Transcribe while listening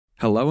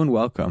Hello and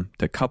welcome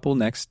to Couple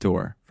Next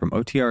Door from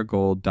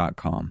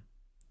OTRGold.com.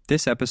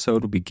 This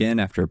episode will begin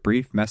after a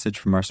brief message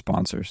from our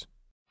sponsors.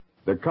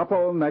 The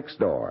Couple Next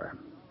Door,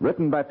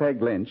 written by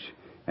Peg Lynch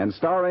and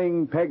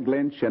starring Peg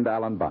Lynch and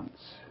Alan Bunce.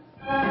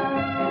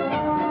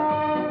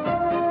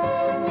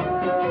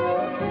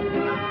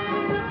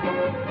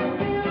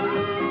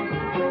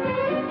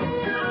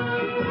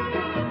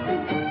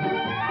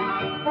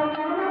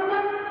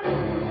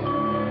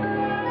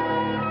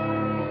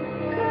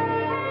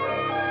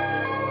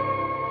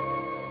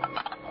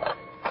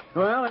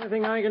 Well,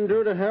 anything I can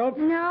do to help?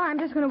 No, I'm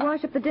just going to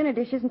wash up the dinner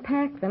dishes and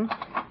pack them.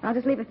 I'll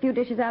just leave a few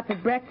dishes out for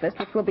breakfast,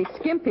 which will be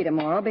skimpy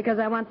tomorrow, because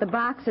I want the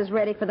boxes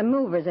ready for the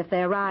movers if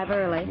they arrive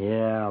early.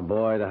 Yeah,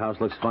 boy, the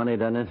house looks funny,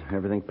 doesn't it?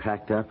 Everything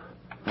packed up.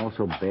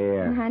 Also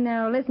bare. I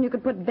know. Listen, you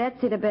could put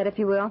Betsy to bed if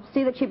you will.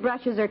 See that she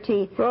brushes her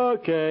teeth.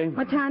 Okay.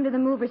 What time did the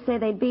movers say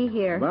they'd be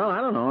here? Well, I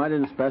don't know. I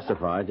didn't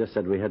specify. I just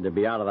said we had to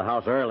be out of the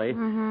house early.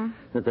 Mm-hmm.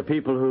 That the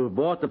people who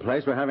bought the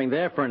place were having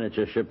their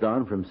furniture shipped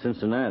on from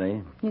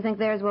Cincinnati. You think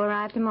theirs will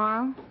arrive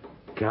tomorrow?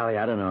 Golly,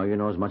 I don't know. You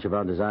know as much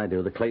about it as I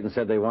do. The Clayton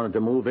said they wanted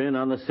to move in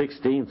on the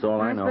 16th, all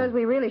I know. I suppose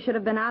we really should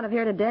have been out of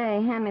here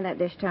today. Hand me that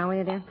dish towel, will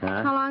you, dear?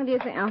 Huh? How long do you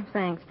think... Oh,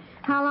 thanks.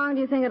 How long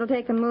do you think it'll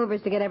take the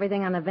movers to get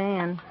everything on the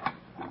van?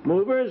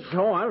 Movers?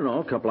 Oh, I don't know.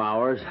 A couple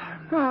hours.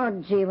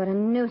 Oh, gee, what a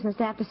nuisance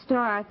to have to store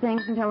our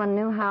things until the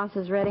new house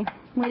is ready.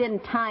 We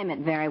didn't time it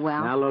very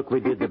well. Now, look, we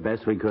did the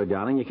best we could,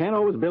 darling. You can't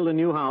always build a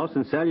new house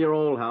and sell your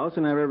old house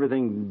and have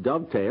everything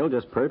dovetail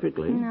just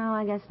perfectly. No,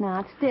 I guess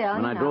not. Still,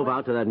 When I drove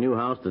out to that new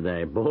house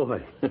today,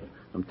 boy,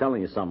 I'm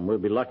telling you something. We'll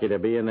be lucky to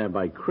be in there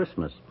by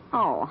Christmas.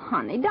 Oh,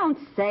 honey, don't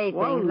say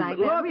things like that.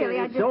 Look, Really,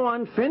 it's so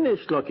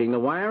unfinished looking. The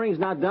wiring's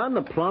not done.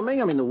 The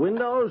plumbing, the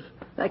windows.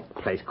 That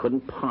place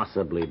couldn't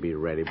possibly be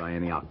ready by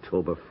any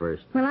October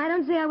 1st. Well, I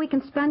don't see how we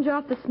can sponge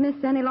off the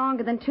Smiths any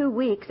longer than 2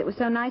 weeks. It was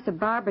so nice of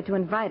Barbara to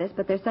invite us,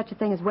 but there's such a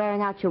thing as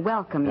wearing out your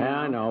welcome, you know.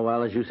 I know.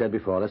 Well, as you said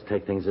before, let's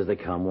take things as they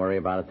come. Worry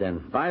about it then.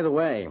 By the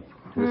way,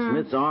 the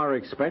Smiths are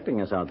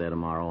expecting us out there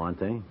tomorrow, aren't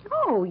they?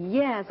 Oh,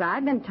 yes.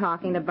 I've been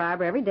talking to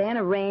Barbara every day and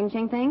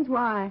arranging things.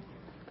 Why?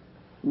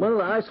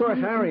 Well, I saw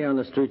Harry on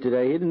the street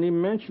today. He didn't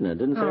even mention it.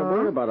 Didn't say a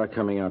word about her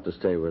coming out to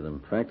stay with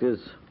him. Fact is,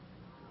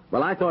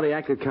 well, I thought he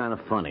acted kind of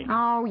funny.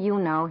 Oh, you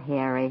know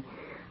Harry.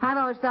 I've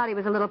always thought he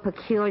was a little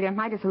peculiar.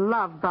 I just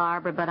love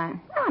Barbara, but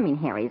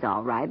Harry's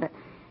all right, but...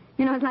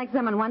 You know, it's like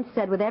someone once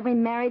said, with every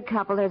married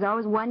couple, there's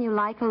always one you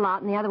like a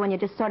lot and the other one you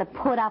just sort of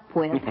put up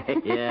with.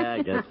 Yeah,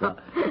 I guess so.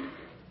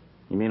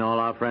 You mean all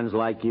our friends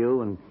like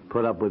you and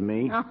put up with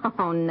me?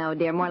 Oh, no,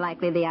 dear. More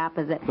likely the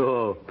opposite.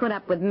 Oh. Put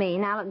up with me.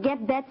 Now,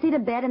 get Betsy to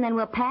bed, and then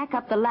we'll pack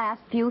up the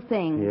last few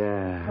things.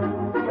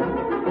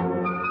 Yeah.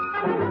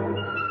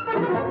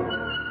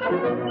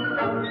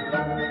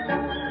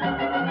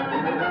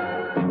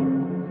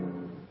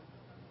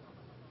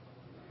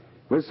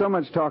 With so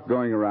much talk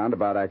going around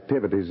about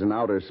activities in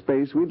outer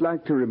space, we'd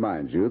like to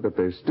remind you that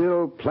there's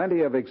still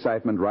plenty of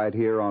excitement right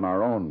here on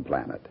our own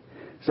planet.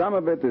 Some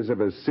of it is of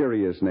a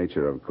serious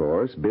nature, of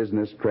course.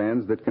 Business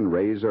trends that can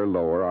raise or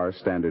lower our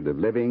standard of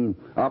living,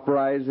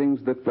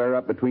 uprisings that flare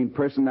up between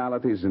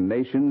personalities and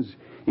nations,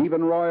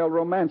 even royal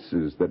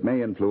romances that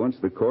may influence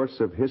the course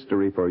of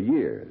history for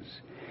years.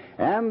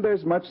 And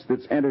there's much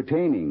that's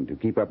entertaining to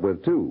keep up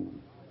with, too.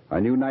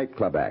 A new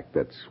nightclub act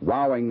that's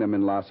wowing them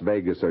in Las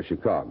Vegas or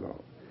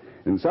Chicago.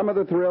 And some of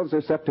the thrills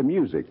are set to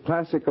music,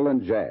 classical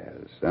and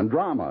jazz. And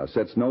drama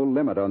sets no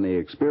limit on the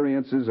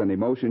experiences and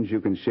emotions you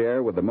can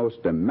share with the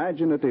most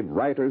imaginative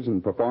writers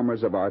and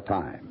performers of our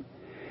time.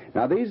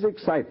 Now, these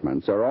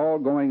excitements are all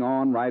going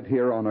on right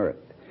here on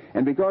Earth.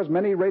 And because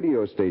many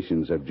radio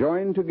stations have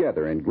joined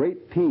together in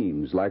great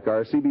teams like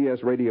our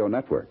CBS radio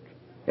network,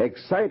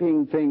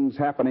 exciting things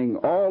happening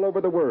all over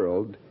the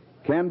world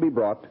can be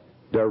brought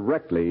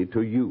directly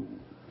to you.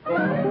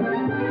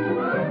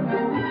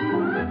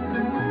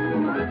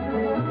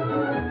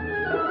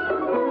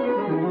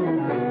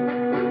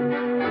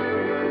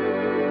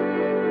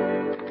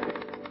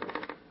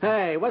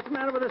 Hey, what's the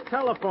matter with this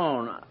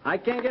telephone? I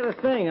can't get a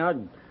thing. Our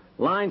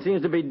line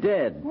seems to be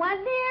dead. What,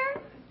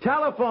 dear?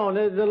 Telephone,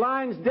 the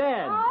line's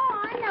dead.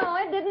 Oh, I know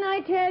it. Didn't I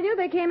tell you?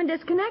 They came and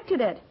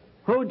disconnected it.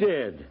 Who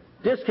did?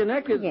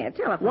 Disconnected? Yeah,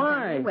 telephone.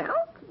 Why?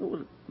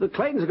 Well, the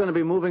Claytons are going to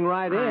be moving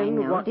right in. I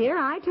know, What? dear.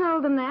 I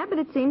told them that, but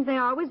it seems they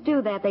always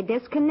do that. They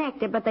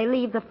disconnect it, but they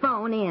leave the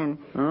phone in.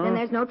 Huh? Then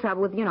there's no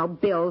trouble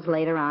with, bills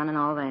later on and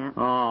all that.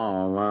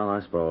 Oh, well, I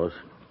suppose.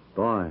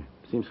 Boy,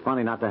 seems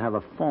funny not to have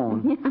a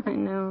phone. Yeah, I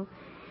know.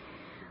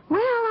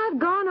 Well, I've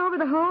gone over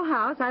the whole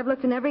house. I've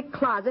looked in every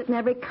closet and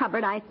every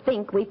cupboard. I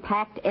think we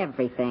packed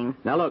everything.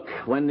 Now, look,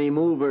 when the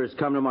movers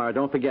come tomorrow,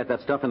 don't forget that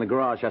stuff in the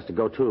garage has to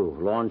go, too.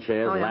 Lawn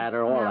chairs, Oh, yeah.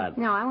 ladder, all that.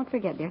 No, I won't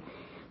forget, dear.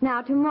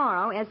 Now,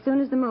 tomorrow, as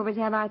soon as the movers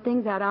have our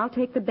things out, I'll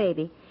take the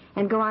baby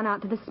and go on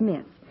out to the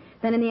Smiths.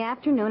 Then in the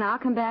afternoon, I'll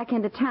come back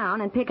into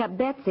town and pick up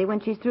Betsy when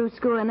she's through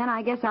school, and then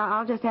I guess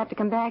I'll just have to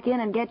come back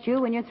in and get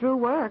you when you're through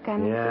work.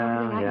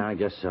 I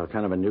guess so.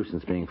 Kind of a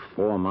nuisance being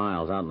 4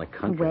 miles out in the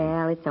country.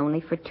 Well, it's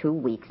only for 2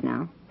 weeks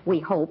now. We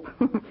hope.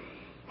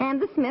 And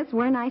the Smiths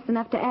were nice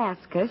enough to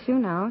ask us, you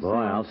know. Boy,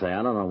 I'll say,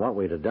 I don't know what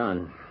we'd have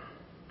done.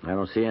 I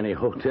don't see any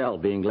hotel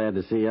being glad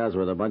to see us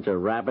with a bunch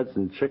of rabbits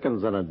and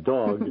chickens and a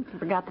dog.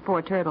 Forgot the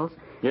 4 turtles.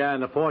 Yeah,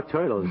 and the 4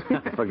 turtles.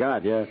 I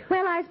forgot, yeah.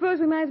 Well, I suppose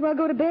we might as well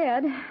go to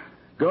bed.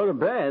 Go to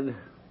bed?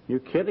 You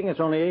kidding? It's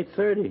only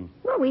 8:30.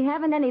 Well, we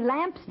haven't any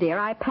lamps, dear.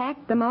 I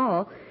packed them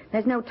all.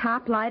 There's no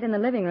top light in the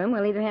living room.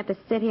 We'll either have to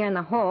sit here in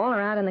the hall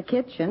or out in the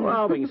kitchen.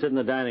 Well, we can sit in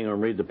the dining room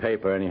and read the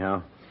paper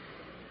anyhow.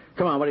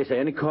 Come on, what do you say?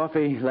 Any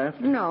coffee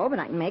left? No, but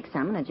I can make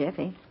some in a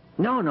jiffy.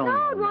 No,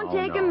 it won't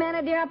take a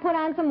minute, dear. I'll put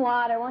on some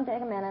water. It won't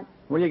take a minute.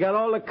 Well, you got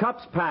all the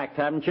cups packed,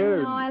 haven't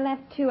you? No, I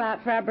left 2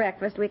 out for our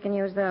breakfast. We can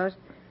use those.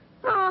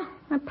 Oh,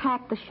 I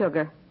packed the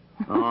sugar.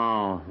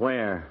 Oh,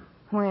 where?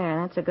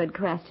 Where? That's a good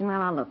question.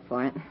 Well, I'll look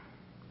for it.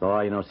 Oh,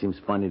 you know, it seems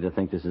funny to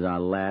think this is our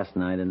last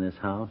night in this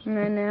house.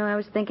 I know. I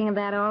was thinking of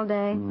that all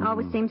day.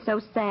 Always seems so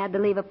sad to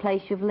leave a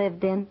place you've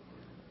lived in.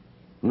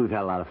 We've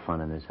had a lot of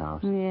fun in this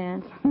house.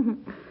 Yes.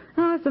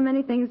 Oh, so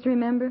many things to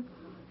remember.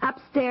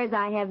 Upstairs,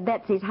 I have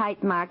Betsy's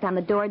height marked on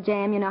the door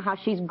jamb. You know how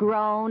she's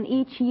grown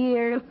each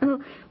year.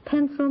 Little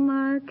pencil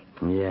mark.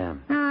 Yeah.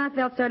 Oh, I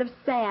felt sort of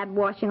sad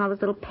washing all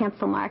those little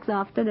pencil marks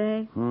off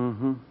today.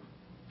 Mm-hmm.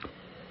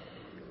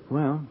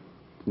 Well,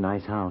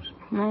 nice house.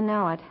 I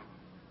know it.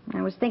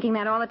 I was thinking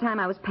that all the time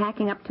I was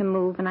packing up to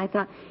move, and I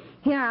thought,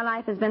 here our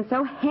life has been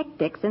so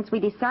hectic since we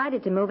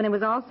decided to move, and it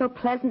was all so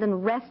pleasant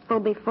and restful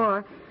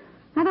before.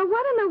 I thought,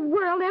 what in the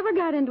world ever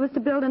got into us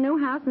to build a new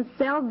house and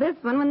sell this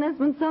one when this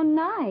one's so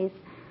nice?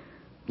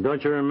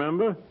 Don't you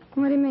remember?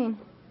 What do you mean?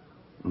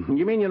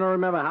 You mean you don't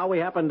remember how we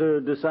happened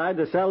to decide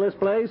to sell this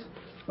place?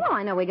 Well,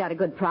 I know we got a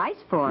good price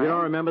for it. You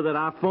don't remember that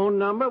our phone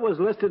number was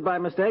listed by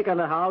mistake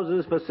under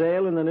houses for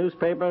sale in the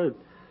newspaper?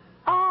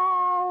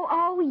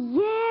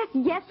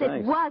 Yes,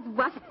 Thanks. it was,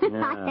 wasn't it?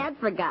 Yeah. I had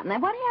forgotten that.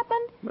 What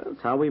happened? Well,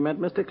 that's how we met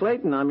Mr.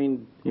 Clayton. I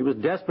mean, he was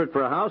desperate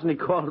for a house, and he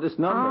called this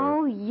number.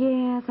 Oh,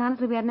 yes.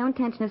 Honestly, we had no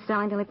intention of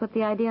selling till he put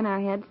the idea in our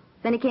heads.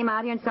 Then he came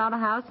out here and saw the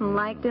house and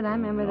liked it. I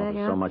remember that,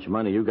 yeah. So much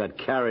money. You got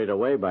carried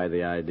away by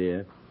the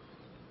idea.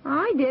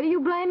 I did. Are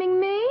you blaming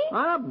me?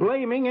 I'm not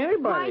blaming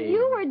anybody. Why,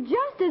 you were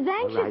just as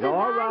anxious as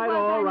I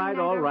was.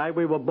 All right.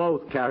 We were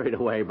both carried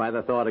away by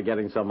the thought of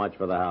getting so much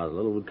for the house.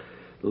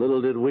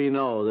 Little did we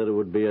know that it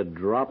would be a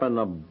drop in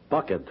the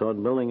bucket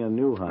toward building a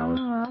new house.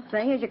 Oh, I'll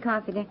say. Here's your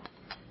coffee, dear.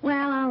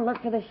 Well, I'll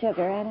look for the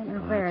sugar. I don't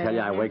know where I tell it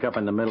you, is. I wake up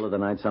in the middle of the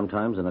night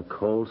sometimes in a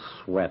cold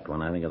sweat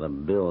when I think of the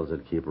bills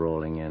that keep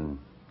rolling in.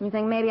 You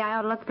think maybe I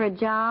ought to look for a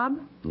job?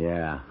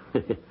 Yeah.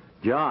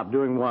 Job?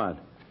 Doing what?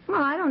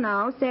 Well, I don't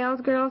know.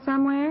 Sales girl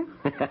somewhere?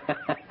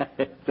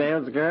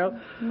 Sales girl?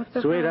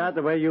 Sweetheart,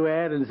 the way you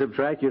add and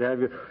subtract, you'd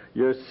have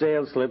your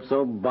sales slip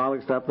so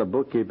bollocksed up the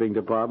bookkeeping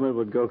department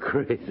would go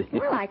crazy.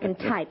 Well, I can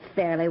type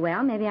fairly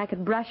well. Maybe I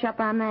could brush up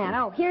on that.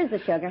 Oh, here's the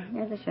sugar.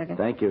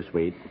 Thank you,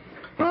 sweet.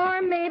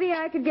 Or maybe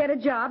I could get a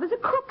job as a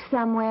cook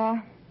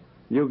somewhere.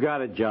 You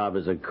got a job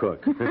as a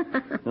cook.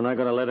 I'm not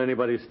going to let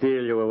anybody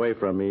steal you away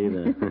from me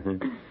either.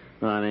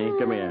 Honey,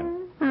 come here.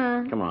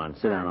 Come on,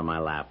 sit down on my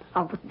lap.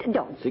 Oh,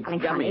 don't. Come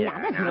honey, here.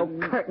 now, there's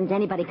no curtains.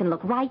 Anybody can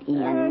look right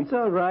in. It's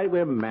all right.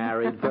 We're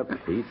married, for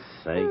Pete's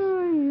sake.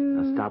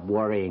 Now, stop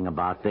worrying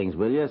about things,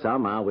 will you?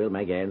 Somehow we'll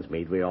make ends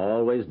meet. We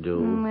always do.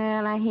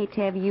 Well, I hate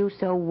to have you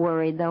so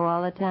worried, though,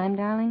 all the time,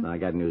 darling. I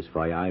got news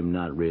for you. I'm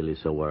not really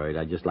so worried.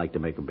 I just like to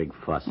make a big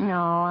fuss.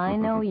 No, I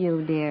know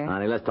you, dear.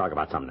 Honey, let's talk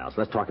about something else.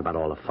 Let's talk about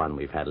all the fun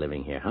we've had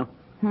living here, huh?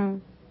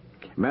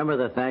 Remember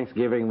the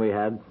Thanksgiving we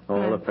had?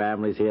 All the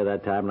families here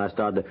that time, and I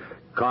started to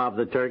carve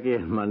the turkey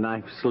and my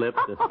knife slipped.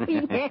 Oh,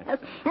 yes.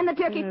 And the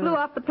turkey flew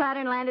off the platter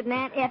and landed in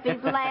Aunt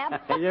Effie's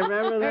lap. You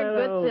remember that? Her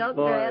good silk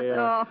dress.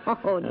 Yeah.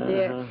 Oh,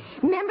 dear.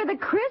 Remember the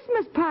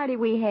Christmas party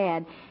we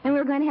had? And we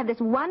were going to have this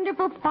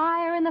wonderful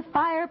fire in the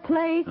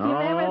fireplace. You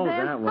remember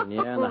that one,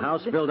 yeah. And the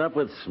house filled up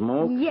with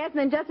smoke. Yes, and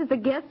then just as the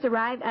guests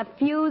arrived, a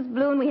fuse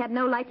blew and we had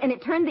no lights, and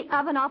it turned the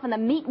oven off and the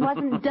meat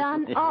wasn't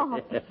done. Oh,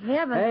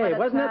 heavens. Hey,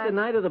 wasn't that the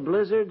night of the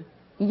blizzard?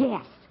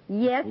 Yes.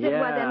 Yes, it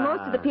was. And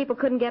most of the people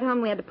couldn't get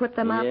home. We had to put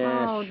them up.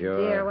 Yeah, oh, sure.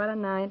 dear, what a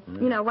night.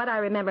 You know, what I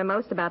remember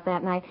most about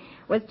that night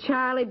was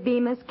Charlie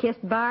Bemis kissed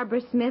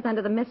Barbara Smith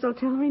under the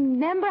mistletoe.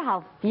 Remember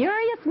how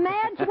furious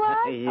Madge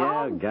was?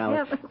 Yeah, oh,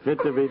 golly.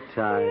 Fit to be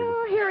tied.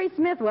 Oh, Harry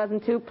Smith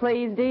wasn't too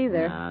pleased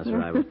either. Nah, that's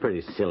right. It was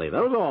pretty silly.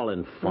 That was all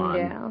in fun.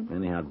 Yeah.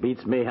 Anyhow, it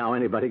beats me how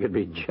anybody could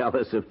be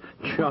jealous of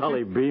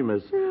Charlie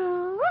Bemis.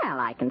 Well,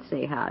 I can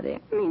see how, dear.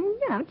 I mean,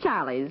 you know,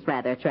 Charlie's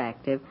rather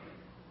attractive.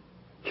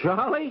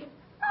 Charlie?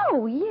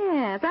 Oh,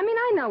 yes. I mean,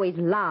 I know he's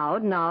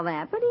loud and all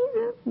that, but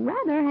he's a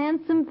rather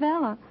handsome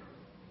fella.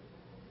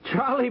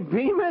 Charlie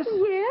Bemis?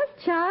 Yes,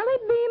 Charlie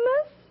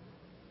Bemis.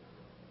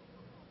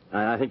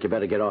 I think you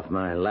better get off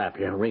my lap.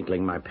 You're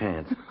wrinkling my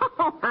pants.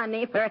 Oh,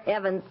 honey, for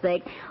heaven's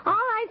sake. All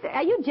right.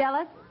 Are you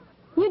jealous?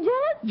 You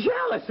jealous?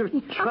 Jealous of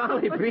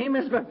Charlie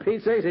Bemis, for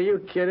Pete's sake? Are you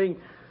kidding?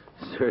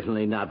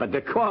 Certainly not. But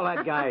to call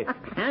that guy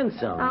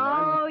handsome...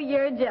 Oh,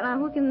 you're jealous.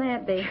 Who can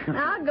that be?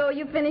 I'll go.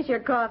 You finish your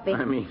coffee.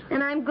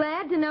 And I'm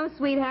glad to know,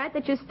 sweetheart,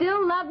 that you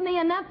still love me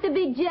enough to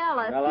be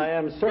jealous. Well, I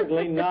am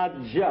certainly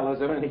not jealous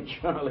of any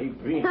Charlie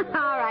Bean. All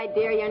right,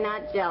 dear, you're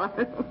not jealous.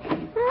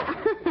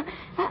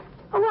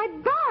 Why,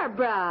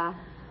 Barbara.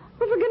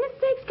 Well, for goodness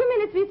sakes, come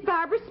in. It's Miss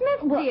Barbara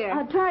Smith, dear.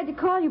 I tried to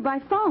call you by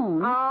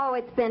phone. Oh,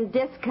 it's been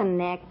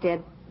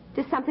disconnected.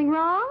 Is something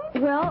wrong?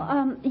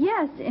 Well,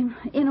 yes, in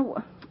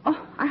a... Oh,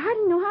 I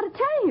hardly know how to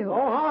tell you.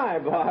 Oh, hi,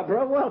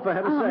 Barbara. Well, for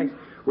heaven's sakes,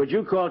 would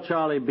you call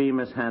Charlie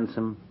Bemis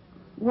handsome?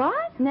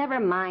 What? Never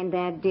mind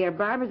that, dear.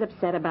 Barbara's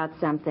upset about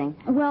something.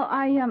 Well,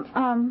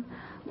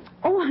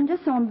 Oh, I'm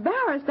just so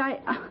embarrassed.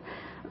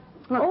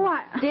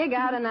 Dig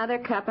out another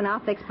cup and I'll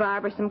fix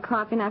Barbara some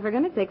coffee. Now, for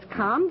goodness sakes,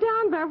 calm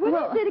down, Barbara.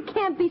 What is it? It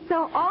can't be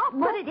so awful.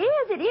 But it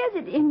is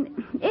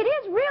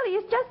really.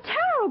 It's just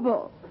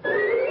terrible.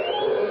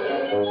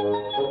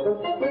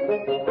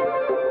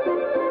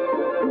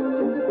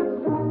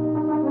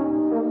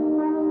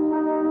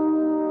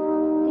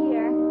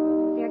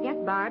 Dear,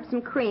 get Barb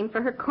some cream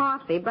for her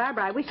coffee.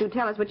 Barbara, I wish you'd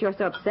tell us what you're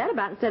so upset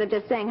about instead of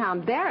just saying how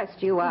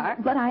embarrassed you are.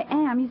 But I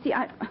am. You see,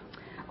 I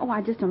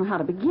just don't know how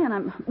to begin.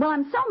 I'm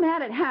so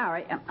mad at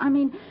Harry.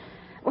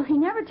 He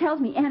never tells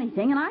me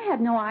anything, and I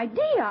had no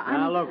idea.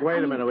 Look,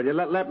 wait a minute, will you?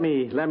 Let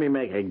me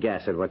make a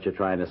guess at what you're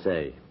trying to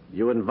say.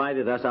 You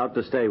invited us out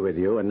to stay with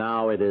you, and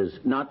now it is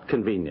not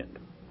convenient,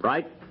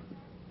 right?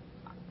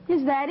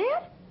 Is that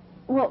it?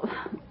 Well,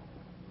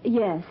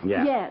 yes.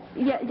 Yeah. Yes.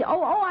 Yeah.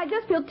 Oh, I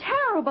just feel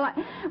terrible.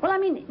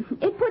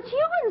 It puts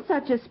you in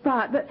such a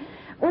spot, but...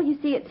 Well, you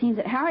see, it seems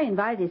that Harry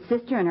invited his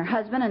sister and her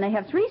husband, and they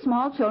have 3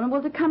 small children,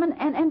 to come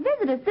and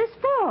visit us this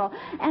fall.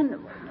 And,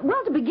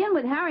 well, to begin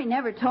with, Harry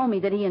never told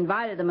me that he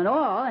invited them at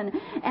all. And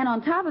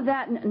on top of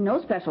that, no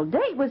special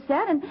date was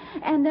set.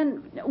 And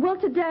then, well,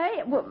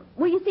 today,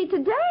 you see,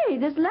 today,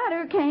 this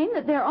letter came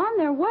that they're on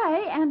their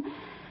way, and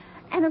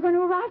they're going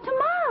to arrive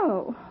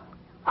tomorrow.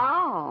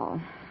 Oh.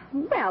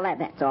 Well,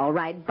 that's all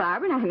right,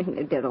 Barbara.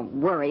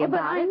 Don't worry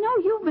about it. But I know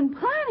you've been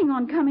planning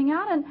on coming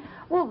out, and,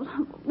 well,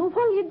 what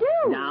do you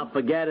do? Now,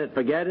 forget it.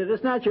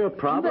 It's not your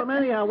problem.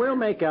 Anyhow, we'll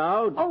make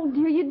out. Oh,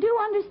 dear, you do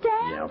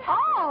understand? Yeah,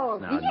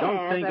 yes,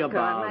 don't think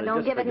about it. Don't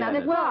Just give it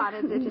another thought.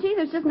 Gee,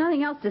 there's just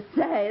nothing else to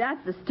say.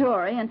 That's the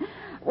story. And,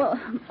 well,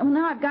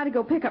 now I've got to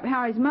go pick up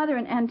Harry's mother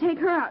and take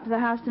her out to the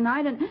house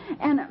tonight.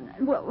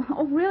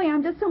 Really,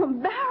 I'm just so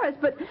embarrassed.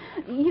 But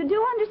you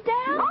do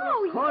understand?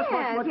 Oh, of course,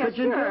 yes. What could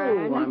you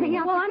sure. do?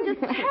 I'm just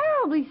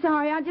terribly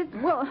sorry. I've just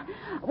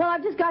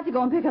got to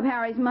go and pick up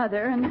Harry's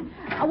mother. And,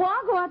 I'll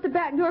go out the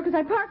back door because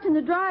I parked in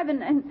the drive.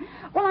 And,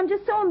 I'm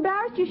just so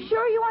embarrassed. You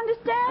sure you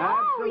understand?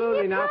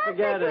 Absolutely. Now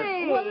forget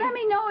it. Well, let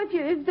me know if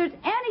there's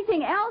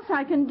anything else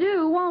I can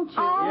do, won't you?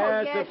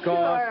 Oh, yes, of course.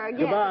 Sure.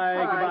 Goodbye.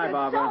 Yes, Goodbye, I'm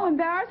Barbara. so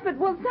embarrassed, but,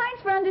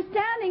 thanks for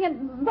understanding,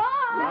 and bye.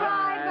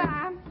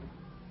 Bye.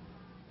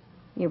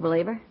 You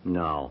believe her?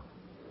 No.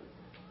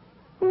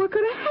 What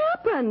could have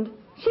happened?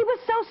 She was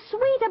so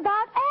sweet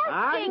about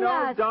asking I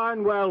know us.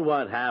 darn well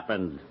what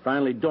happened.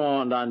 Finally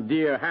dawned on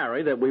dear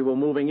Harry that we were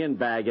moving in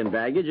bag and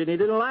baggage, and he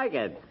didn't like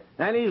it.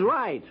 And he's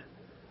right.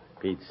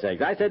 Pete's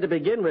sake. I said to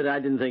begin with I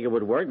didn't think it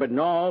would work, but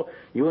no,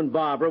 you and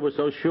Barbara were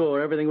so sure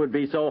everything would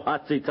be so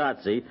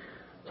hotsy-totsy.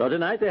 So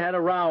tonight they had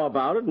a row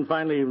about it and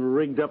finally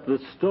rigged up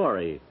this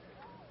story.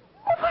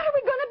 Well, what are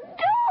we going to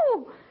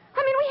do?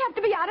 We have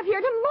to be out of here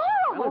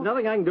tomorrow. Well, there's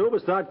nothing I can do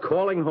but start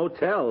calling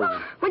hotels.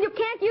 Well, you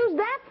can't use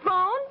that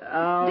phone.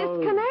 Oh,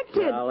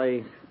 disconnected.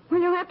 Golly.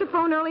 Well, you'll have to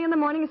phone early in the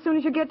morning as soon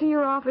as you get to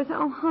your office.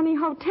 Oh, honey,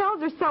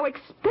 hotels are so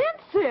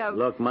expensive.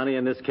 Look, money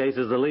in this case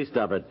is the least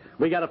of it.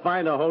 We got to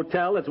find a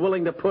hotel that's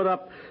willing to put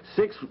up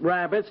 6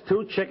 rabbits,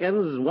 2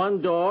 chickens,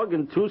 1 dog,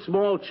 and 2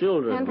 small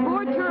children. And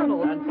 4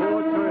 turtles. And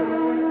 4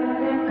 turtles.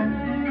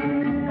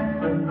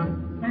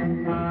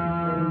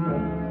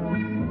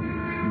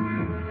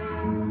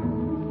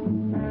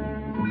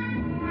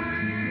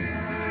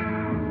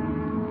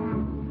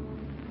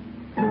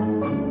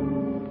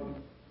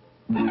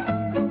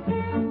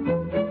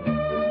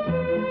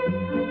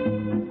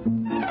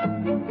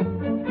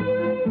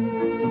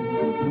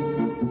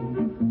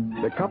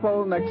 The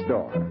Couple Next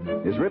Door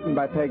is written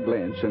by Peg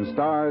Lynch and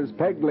stars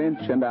Peg Lynch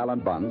and Alan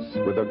Bunce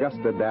with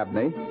Augusta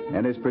Dabney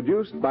and is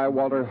produced by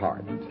Walter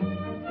Hart.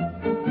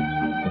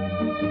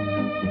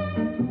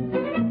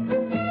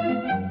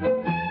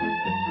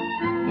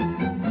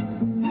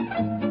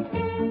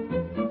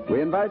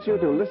 We invite you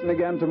to listen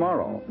again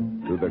tomorrow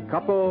to The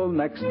Couple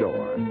Next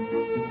Door.